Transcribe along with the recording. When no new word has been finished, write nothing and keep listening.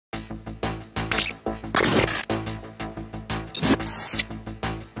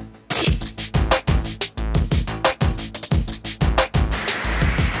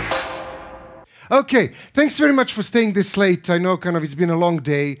Okay, thanks very much for staying this late. I know it's been a long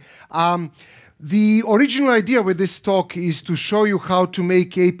day. The original idea with this talk is to show you how to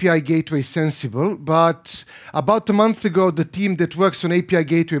make API Gateway sensible, but about a month ago, the team that works on API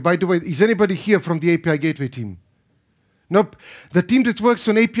Gateway, by the way, is anybody here from the API Gateway team? Nope. The team that works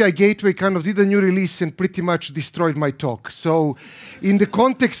on API Gateway did a new release and pretty much destroyed my talk. So in the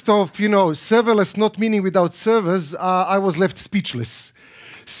context of, serverless not meaning without servers, I was left speechless.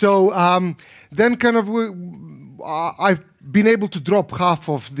 So then I've been able to drop half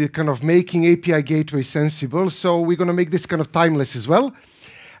of the making API Gateway sensible. So we're going to make this timeless as well.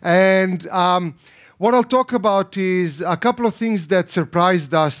 And what I'll talk about is a couple of things that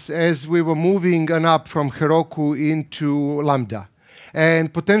surprised us as we were moving up from Heroku into Lambda.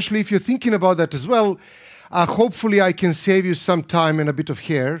 And potentially, if you're thinking about that as well, hopefully I can save you some time and a bit of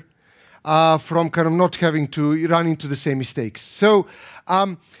hair from not having to run into the same mistakes. So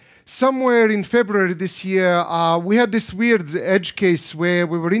somewhere in February this year, we had this weird edge case where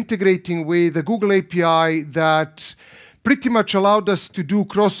we were integrating with the Google API that pretty much allowed us to do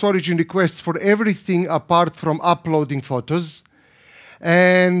cross-origin requests for everything apart from uploading photos.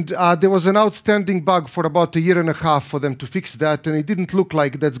 And there was an outstanding bug for about 1.5 years for them to fix that, and it didn't look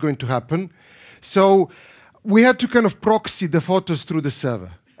like that's going to happen. So we had to proxy the photos through the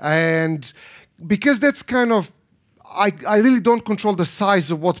server. And because that's I really don't control the size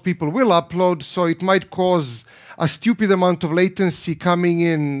of what people will upload, so it might cause a stupid amount of latency coming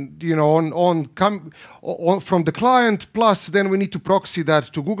in, from the client. Plus, then we need to proxy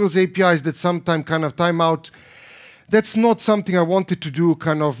that to Google's APIs that sometime time out. That's not something I wanted to do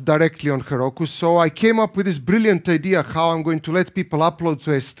directly on Heroku. So I came up with this brilliant idea how I'm going to let people upload to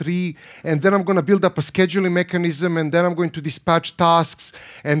S3, and then I'm going to build up a scheduling mechanism, and then I'm going to dispatch tasks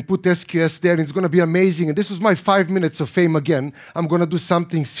and put SQS there, and it's going to be amazing. And this was my 5 minutes of fame again. I'm going to do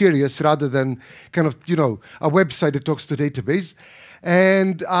something serious rather than a website that talks to database.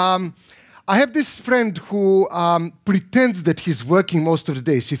 And I have this friend who pretends that he's working most of the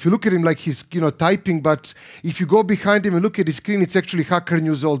day. So if you look at him like he's typing, but if you go behind him and look at his screen, it's actually Hacker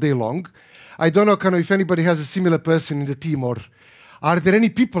News all day long. I don't know if anybody has a similar person in the team, or are there any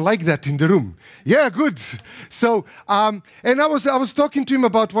people like that in the room? Yeah, good. So, and I was talking to him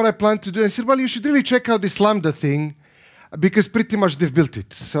about what I plan to do, and I said, well, you should really check out this Lambda thing, because pretty much they've built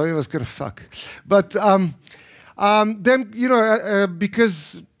it. So he was fuck. But then,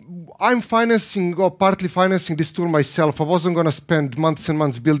 because I'm financing or partly financing this tool myself, I wasn't going to spend months and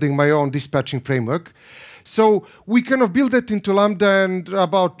months building my own dispatching framework. So we built it into Lambda, and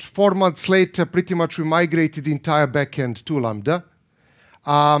about 4 months later, pretty much we migrated the entire backend to Lambda,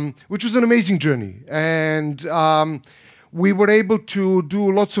 which was an amazing journey. And we were able to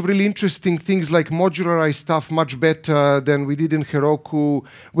do lots of really interesting things like modularize stuff much better than we did in Heroku.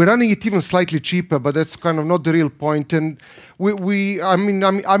 We're running it even slightly cheaper, but that's not the real point. And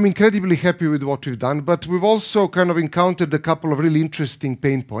I'm incredibly happy with what we've done, but we've also encountered a couple of really interesting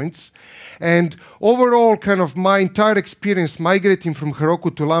pain points. And overall, my entire experience migrating from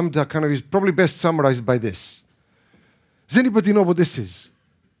Heroku to Lambda is probably best summarized by this. Does anybody know what this is?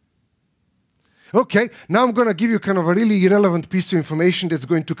 Okay, now I'm going to give you a really irrelevant piece of information that's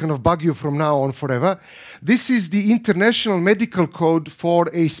going to bug you from now on forever. This is the international medical code for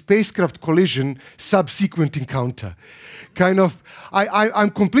a spacecraft collision subsequent encounter.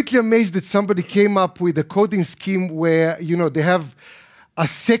 I'm completely amazed that somebody came up with a coding scheme where, they have a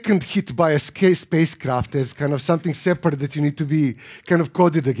second hit by a spacecraft as something separate that you need to be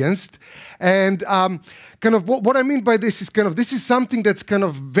coded against. And what I mean by this is this is something that's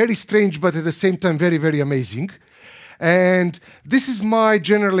very strange, but at the same time very, very amazing. And this is my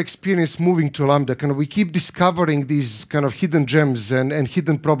general experience moving to Lambda. We keep discovering these hidden gems and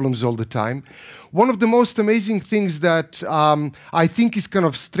hidden problems all the time. One of the most amazing things that I think is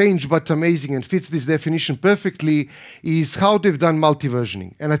strange but amazing and fits this definition perfectly is how they've done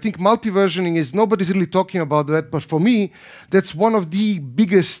multi-versioning. And I think multi-versioning is, nobody's really talking about that, but for me, that's one of the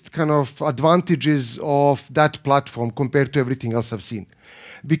biggest advantages of that platform compared to everything else I've seen.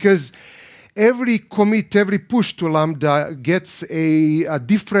 Because every commit, every push to Lambda gets a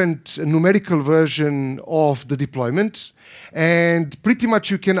different numerical version of the deployment. And pretty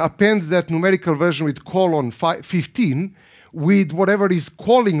much you can append that numerical version with :15 with whatever is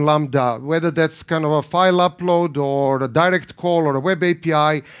calling Lambda, whether that's a file upload or a direct call or a web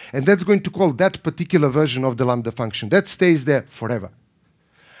API. And that's going to call that particular version of the Lambda function. That stays there forever.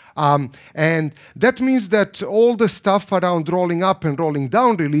 And that means that all the stuff around rolling up and rolling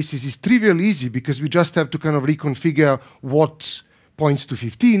down releases is trivial easy, because we just have to reconfigure what points to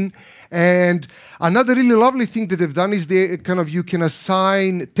 15. And another really lovely thing that they've done is you can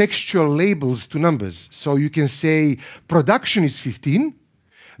assign textual labels to numbers. So you can say production is 15,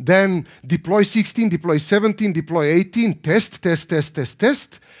 then deploy 16, deploy 17, deploy 18, test, test, test, test,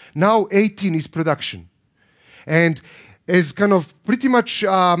 test. Now 18 is production. And as kind of pretty much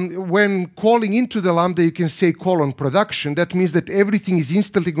when calling into the Lambda, you can say call on production. That means that everything is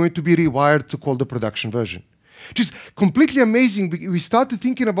instantly going to be rewired to call the production version, which is completely amazing. We started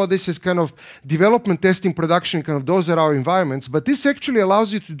thinking about this as kind of development, testing, production, kind of those are our environments. But this actually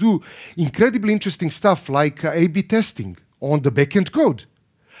allows you to do incredibly interesting stuff like A/B testing on the backend code.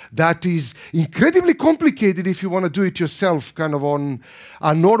 That is incredibly complicated if you want to do it yourself, kind of on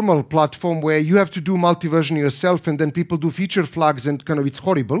a normal platform where you have to do multi-version yourself and then people do feature flags and kind of it's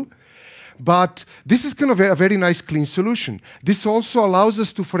horrible. But this is kind of a very nice, clean solution. This also allows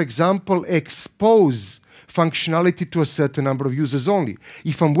us to, for example, expose functionality to a certain number of users only.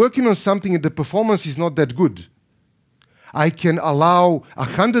 If I'm working on something and the performance is not that good, I can allow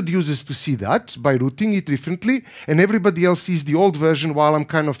 100 users to see that by routing it differently, and everybody else sees the old version while I'm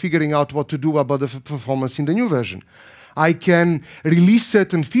kind of figuring out what to do about the performance in the new version. I can release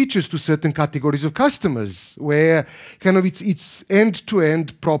certain features to certain categories of customers where kind of it's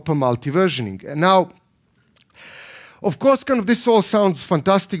end-to-end proper multi-versioning. And now, of course, kind of this all sounds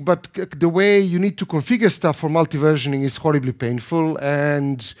fantastic, but the way you need to configure stuff for multi-versioning is horribly painful,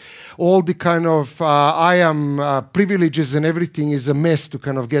 and all the kind of IAM privileges and everything is a mess to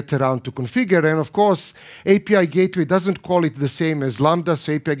kind of get around to configure. And of course, API Gateway doesn't call it the same as Lambda,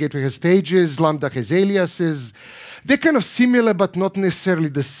 so API Gateway has stages, Lambda has aliases. They're kind of similar, but not necessarily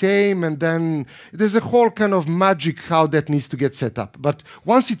the same. And then there's a whole kind of magic how that needs to get set up. But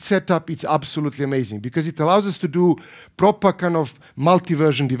once it's set up, it's absolutely amazing because it allows us to do proper kind of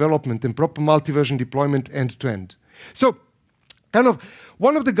multi-version development and proper multi-version deployment end-to-end. So kind of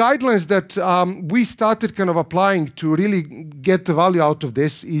one of the guidelines that we started kind of applying to really get the value out of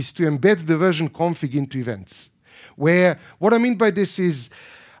this is to embed the version config into events. Where what I mean by this is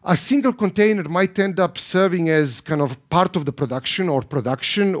a single container might end up serving as kind of part of the production,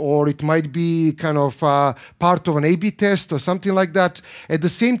 or it might be kind of part of an A/B test or something like that. At the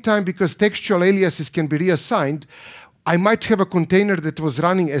same time, because textual aliases can be reassigned, I might have a container that was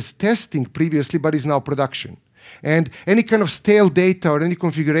running as testing previously but is now production. And any kind of stale data or any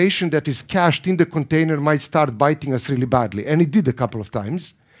configuration that is cached in the container might start biting us really badly. And it did a couple of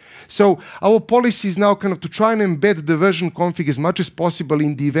times. So our policy is now kind of to try and embed the version config as much as possible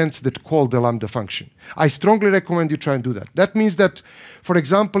in the events that call the Lambda function. I strongly recommend you try and do that. That means that, for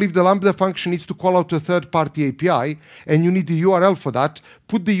example, if the Lambda function needs to call out to a third-party API and you need the URL for that,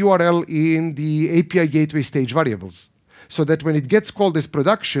 put the URL in the API gateway stage variables, so that when it gets called as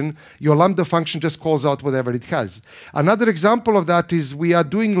production, your Lambda function just calls out whatever it has. Another example of that is we are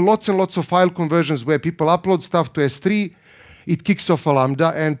doing lots and lots of file conversions where people upload stuff to S3, it kicks off a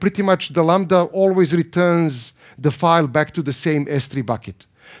Lambda, and pretty much the Lambda always returns the file back to the same S3 bucket.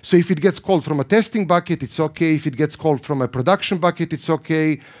 So if it gets called from a testing bucket, it's okay. If it gets called from a production bucket, it's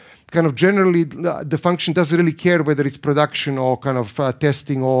okay. Kind of generally, the function doesn't really care whether it's production or kind of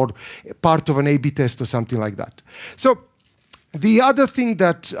testing or part of an A/B test or something like that. So the other thing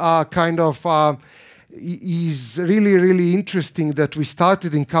that is really, really interesting that we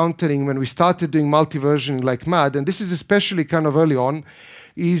started encountering when we started doing multi-versioning like mad, and this is especially kind of early on,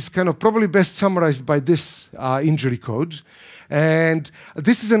 is kind of probably best summarized by this injury code. And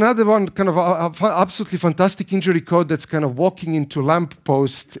this is another one, kind of absolutely fantastic injury code that's kind of walking into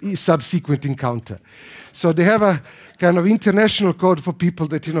lamppost subsequent encounter. So they have a kind of international code for people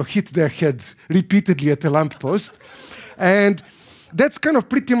that, you know, hit their head repeatedly at a lamppost. And that's kind of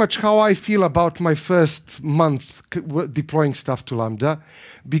pretty much how I feel about my first month deploying stuff to Lambda,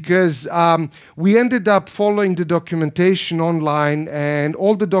 because we ended up following the documentation online, and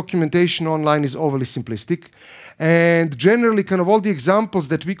all the documentation online is overly simplistic. And generally, kind of all the examples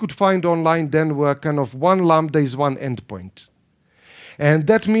that we could find online then were kind of one Lambda is one endpoint. And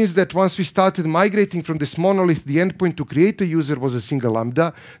that means that once we started migrating from this monolith, the endpoint to create a user was a single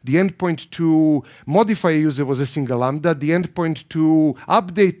Lambda, the endpoint to modify a user was a single Lambda, the endpoint to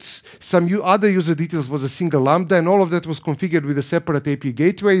update some other user details was a single Lambda, and all of that was configured with a separate API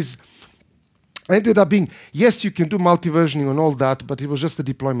gateways. Ended up being, yes, you can do multi-versioning on all that, but it was just a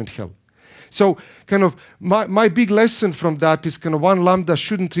deployment hell. So kind of my big lesson from that is kind of one Lambda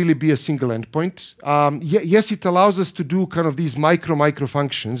shouldn't really be a single endpoint. Yes, it allows us to do kind of these micro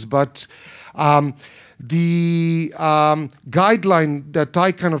functions, but the guideline that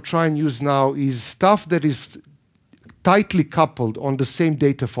I kind of try and use now is stuff that is tightly coupled on the same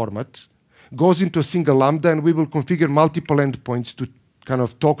data format, goes into a single Lambda, and we will configure multiple endpoints to kind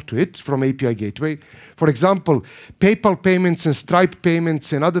of talk to it from API gateway. For example, PayPal payments and Stripe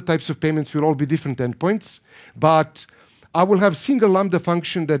payments and other types of payments will all be different endpoints, but I will have single Lambda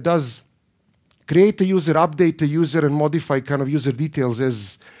function that does create a user, update a user, and modify kind of user details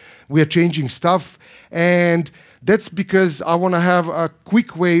as we are changing stuff. And that's because I want to have a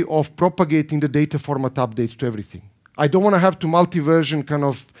quick way of propagating the data format update to everything. I don't want to have to multi-version kind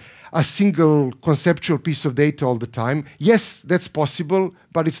of a single conceptual piece of data all the time. Yes, that's possible,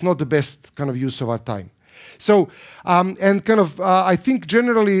 but it's not the best kind of use of our time. So, and kind of, I think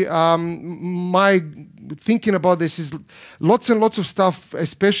generally my thinking about this is lots and lots of stuff,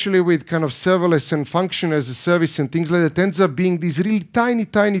 especially with kind of serverless and function as a service and things like that, ends up being these really tiny,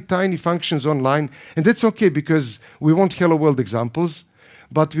 tiny, tiny functions online. And that's okay because we want hello world examples,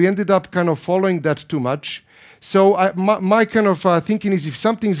 but we ended up kind of following that too much. So my kind of thinking is if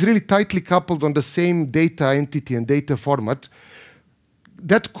something is really tightly coupled on the same data entity and data format,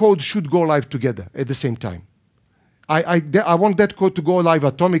 that code should go live together at the same time. I want that code to go live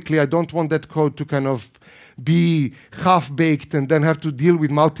atomically. I don't want that code to kind of be half-baked and then have to deal with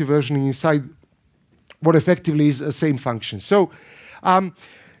multi-versioning inside what effectively is the same function. So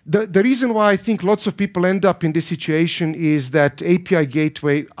the reason why I think lots of people end up in this situation is that API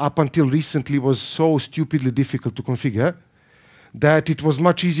gateway up until recently was so stupidly difficult to configure that it was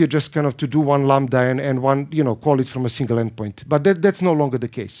much easier just kind of to do one Lambda and one, call it from a single endpoint. But that's no longer the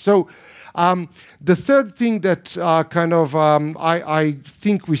case. So the third thing that I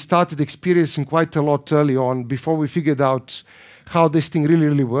think we started experiencing quite a lot early on before we figured out how this thing really,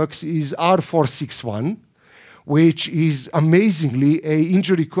 really works is R461, which is amazingly a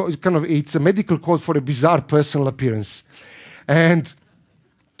injury code, it's a medical code for a bizarre personal appearance. And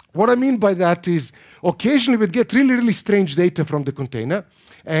what I mean by that is occasionally we'd get really, really strange data from the container.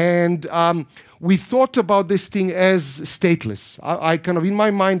 And we thought about this thing as stateless. I kind of, in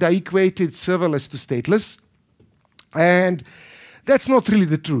my mind, I equated serverless to stateless. And that's not really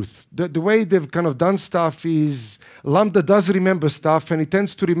the truth. The way they've kind of done stuff is Lambda does remember stuff, and it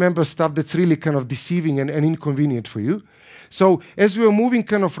tends to remember stuff that's really kind of deceiving and inconvenient for you. So as we were moving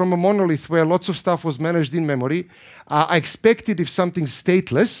kind of from a monolith where lots of stuff was managed in memory, I expected if something's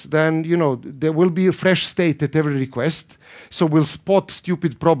stateless, then there will be a fresh state at every request. So we'll spot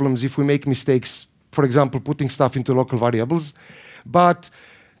stupid problems if we make mistakes, for example, putting stuff into local variables. But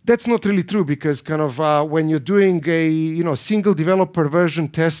that's not really true because kind of when you're doing a single developer version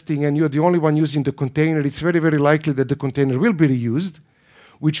testing and you're the only one using the container, it's very, very likely that the container will be reused,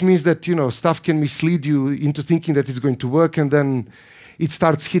 which means that stuff can mislead you into thinking that it's going to work, and then it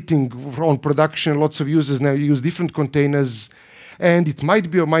starts hitting on production. Lots of users now use different containers, and it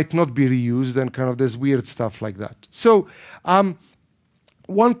might be or might not be reused, and kind of there's weird stuff like that. So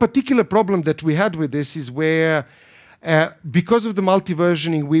one particular problem that we had with this is where because of the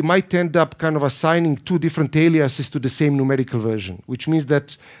multi-versioning, we might end up kind of assigning two different aliases to the same numerical version, which means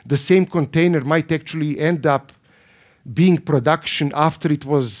that the same container might actually end up being production after it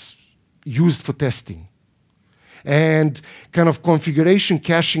was used for testing. And kind of configuration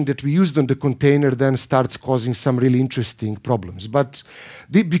caching that we used on the container then starts causing some really interesting problems. But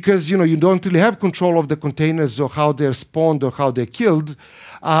because you don't really have control of the containers or how they're spawned or how they're killed,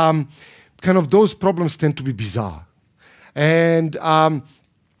 kind of those problems tend to be bizarre. And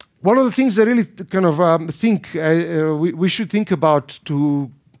one of the things I really kind of think we should think about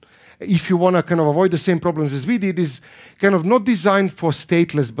if you want to kind of avoid the same problems as we did, is kind of not designed for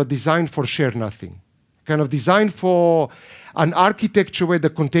stateless, but designed for share nothing. Kind of designed for an architecture where the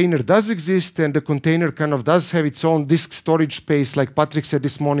container does exist and the container kind of does have its own disk storage space. Like Patrick said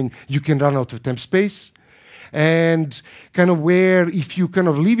this morning, you can run out of temp space. And kind of where if you kind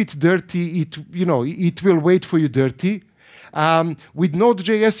of leave it dirty, it will wait for you dirty. With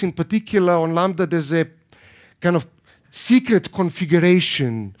Node.js in particular on Lambda, there's a kind of secret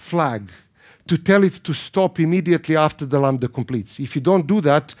configuration flag to tell it to stop immediately after the Lambda completes. If you don't do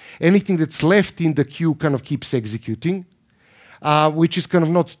that, anything that's left in the queue kind of keeps executing, which is kind of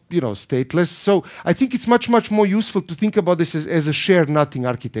not stateless. So I think it's much, much more useful to think about this as a shared nothing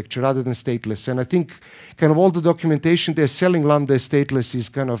architecture rather than stateless. And I think kind of all the documentation they're selling Lambda as stateless is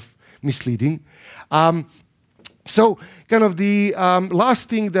kind of misleading. So kind of the last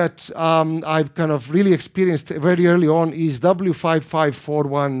thing that I've kind of really experienced very early on is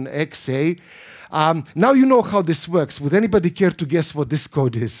W55.41XA. Now you know how this works. Would anybody care to guess what this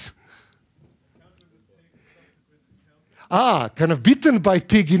code is? Kind of bitten by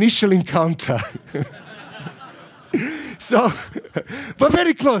pig initial encounter. So, but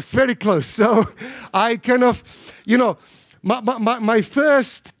very close, very close. So I kind of, My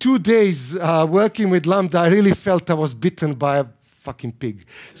first 2 days working with Lambda, I really felt I was bitten by a fucking pig.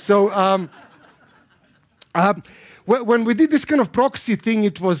 So when we did this kind of proxy thing,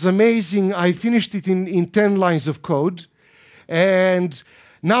 it was amazing. I finished it in 10 lines of code. And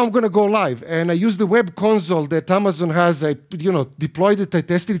now I'm going to go live. And I use the web console that Amazon has. I deployed it, I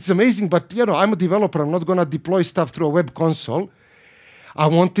tested it. It's amazing, but I'm a developer. I'm not going to deploy stuff through a web console. I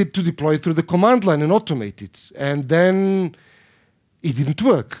wanted to deploy it through the command line and automate it. And then it didn't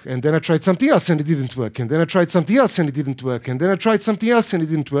work. And then I tried something else and it didn't work. And then I tried something else and it didn't work. And then I tried something else and it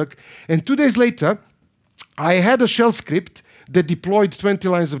didn't work. And 2 days later, I had a shell script that deployed 20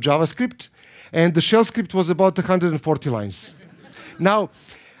 lines of JavaScript. And the shell script was about 140 lines. Now,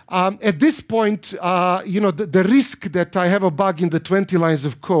 at this point, the risk that I have a bug in the 20 lines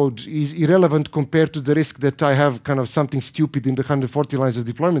of code is irrelevant compared to the risk that I have kind of something stupid in the 140 lines of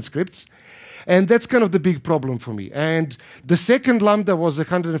deployment scripts. And that's kind of the big problem for me. And the second Lambda was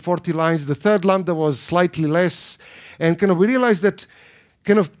 140 lines. The third Lambda was slightly less. And kind of we realized that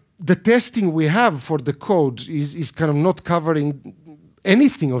kind of the testing we have for the code is kind of not covering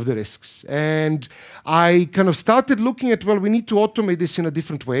anything of the risks. And I kind of started looking at, well, we need to automate this in a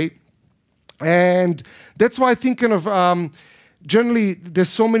different way. And that's why I think kind of generally there's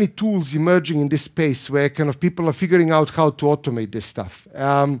so many tools emerging in this space where kind of people are figuring out how to automate this stuff.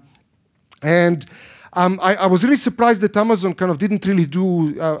 I was really surprised that Amazon kind of didn't really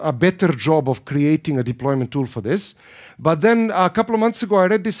do a better job of creating a deployment tool for this. But then a couple of months ago, I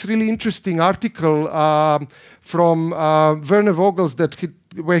read this really interesting article from Werner Vogels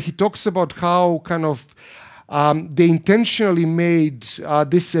where he talks about how kind of they intentionally made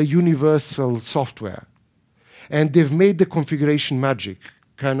this a universal software. And they've made the configuration magic,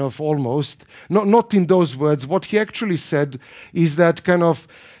 kind of almost. Not in those words. What he actually said is that kind of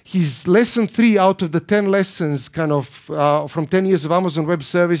his lesson 3 out of the 10 lessons kind of from 10 years of Amazon Web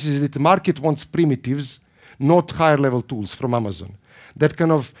Services is that the market wants primitives, not higher level tools from Amazon. That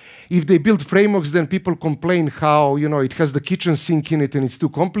kind of, if they build frameworks, then people complain how, it has the kitchen sink in it and it's too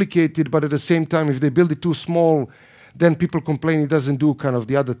complicated, but at the same time, if they build it too small, then people complain it doesn't do kind of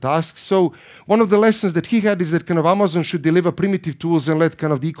the other tasks. So one of the lessons that he had is that kind of Amazon should deliver primitive tools and let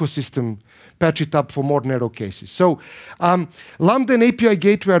kind of the ecosystem patch it up for more narrow cases. So Lambda and API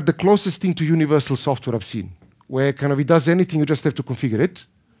Gateway are the closest thing to universal software I've seen, where kind of it does anything, you just have to configure it.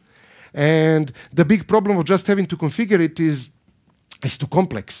 And the big problem of just having to configure it is it's too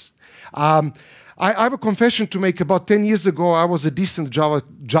complex. I have a confession to make. About 10 years ago, I was a decent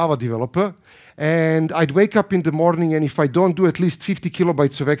Java developer. And I'd wake up in the morning, and if I don't do at least 50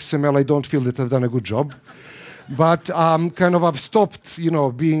 kilobytes of XML, I don't feel that I've done a good job. But kind of I've stopped,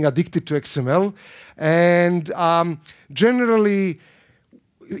 being addicted to XML. And generally,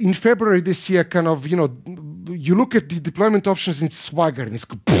 in February this year, kind of, you look at the deployment options in Swagger, and it's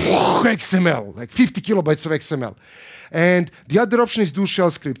XML, like 50 kilobytes of XML. And the other option is do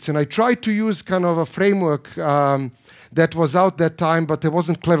shell scripts. And I tried to use kind of a framework that was out that time, but it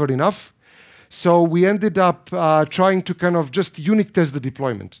wasn't clever enough. So we ended up trying to kind of just unit test the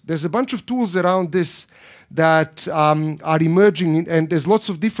deployment. There's a bunch of tools around this that are emerging, and there's lots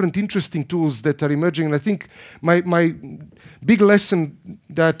of different interesting tools that are emerging. And I think my big lesson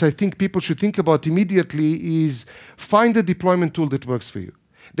that I think people should think about immediately is find a deployment tool that works for you.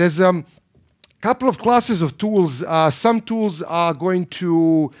 There's a couple of classes of tools. Some tools are going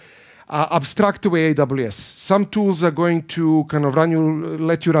to abstract away AWS. Some tools are going to kind of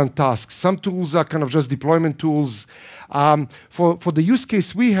let you run tasks. Some tools are kind of just deployment tools. For the use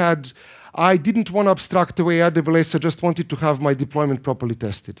case we had, I didn't want to abstract away AWS. I just wanted to have my deployment properly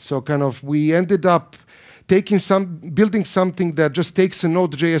tested. So kind of we ended up building something that just takes a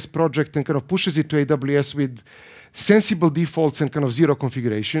Node.js project and kind of pushes it to AWS with sensible defaults and kind of zero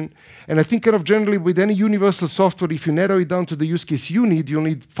configuration. And I think kind of generally with any universal software, if you narrow it down to the use case you'll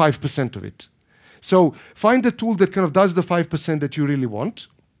need 5% of it. So find a tool that kind of does the 5% that you really want.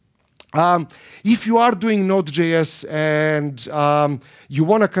 If you are doing Node.js and you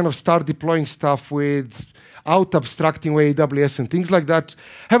want to kind of start deploying stuff without abstracting away AWS and things like that,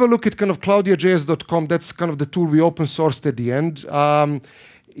 have a look at kind of claudiajs.com. That's kind of the tool we open sourced at the end.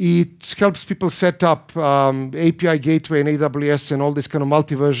 It helps people set up API Gateway and AWS and all this kind of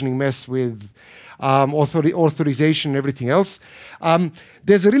multi-versioning mess with authorization and everything else.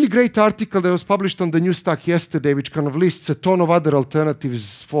 There's a really great article that was published on the New Stack yesterday, which kind of lists a ton of other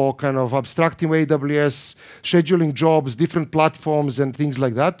alternatives for kind of abstracting AWS, scheduling jobs, different platforms, and things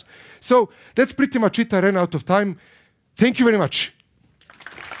like that. So that's pretty much it. I ran out of time. Thank you very much.